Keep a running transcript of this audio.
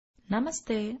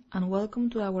Namaste and welcome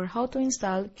to our How to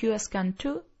Install QScan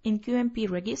 2 in QMP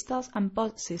registers and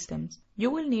POS systems. You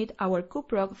will need our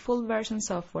QUORiON full version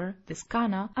software, the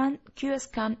scanner, and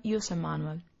QScan user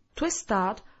manual. To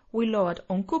start, we load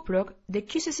on QUORiON the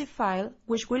QCC file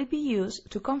which will be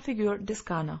used to configure the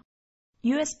scanner.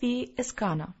 USB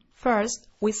scanner. First,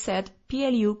 we set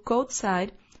PLU code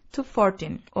size to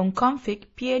 14 on config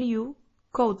PLU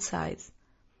code size.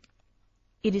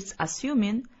 It is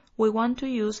assuming we want to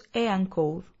use EAN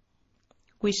code,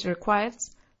 which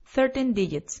requires 13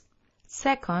 digits.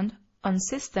 Second, on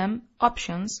System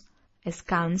Options,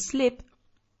 Scan Slip,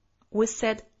 we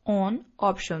set on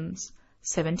options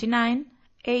 79,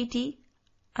 80,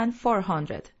 and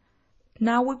 400.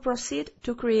 Now we proceed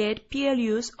to create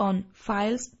PLUs on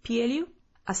Files PLU.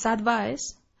 As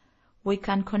advised, we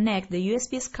can connect the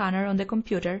USB scanner on the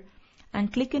computer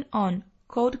and clicking on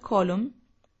Code column,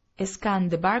 scan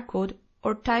the barcode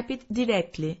or type it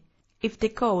directly. If the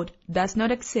code does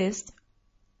not exist,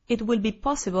 it will be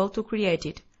possible to create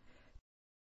it.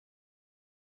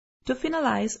 To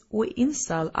finalize, we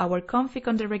install our config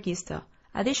on the register.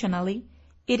 Additionally,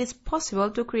 it is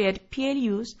possible to create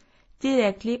PLUs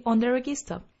directly on the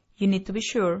register. You need to be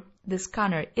sure the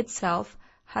scanner itself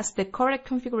has the correct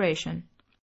configuration.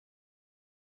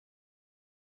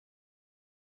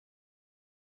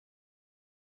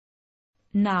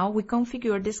 Now we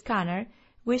configure the scanner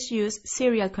which use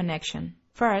serial connection.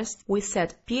 First, we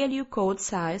set PLU code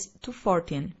size to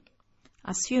 14,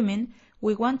 assuming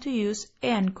we want to use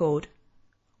EAN code,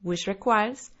 which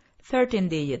requires 13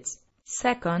 digits.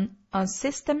 Second, on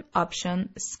System Option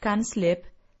Scan Slip,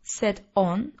 set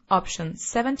on options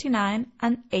 79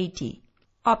 and 80.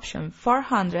 Option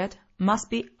 400 must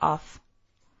be off.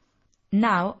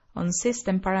 Now, on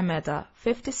System Parameter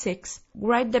 56,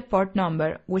 write the port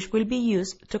number which will be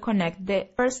used to connect the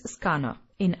first scanner.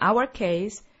 In our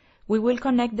case, we will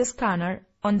connect the scanner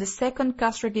on the second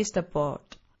cash register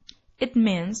port. It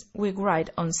means we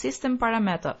write on System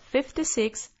Parameter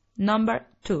 56, number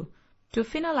 2. To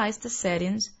finalize the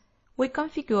settings, we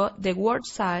configure the word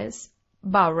size,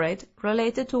 baud rate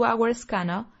related to our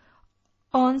scanner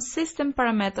on System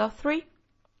Parameter 3,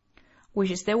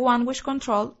 which is the one which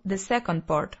controls the second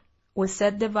port. We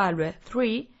set the value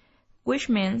 3, which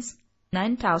means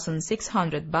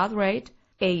 9600 baud rate,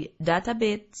 8 data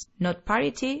bits, not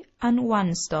parity, and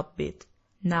 1 stop bit.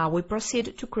 Now we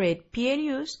proceed to create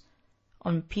PLUs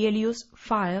on PLUs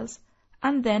files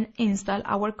and then install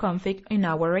our config in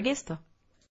our register.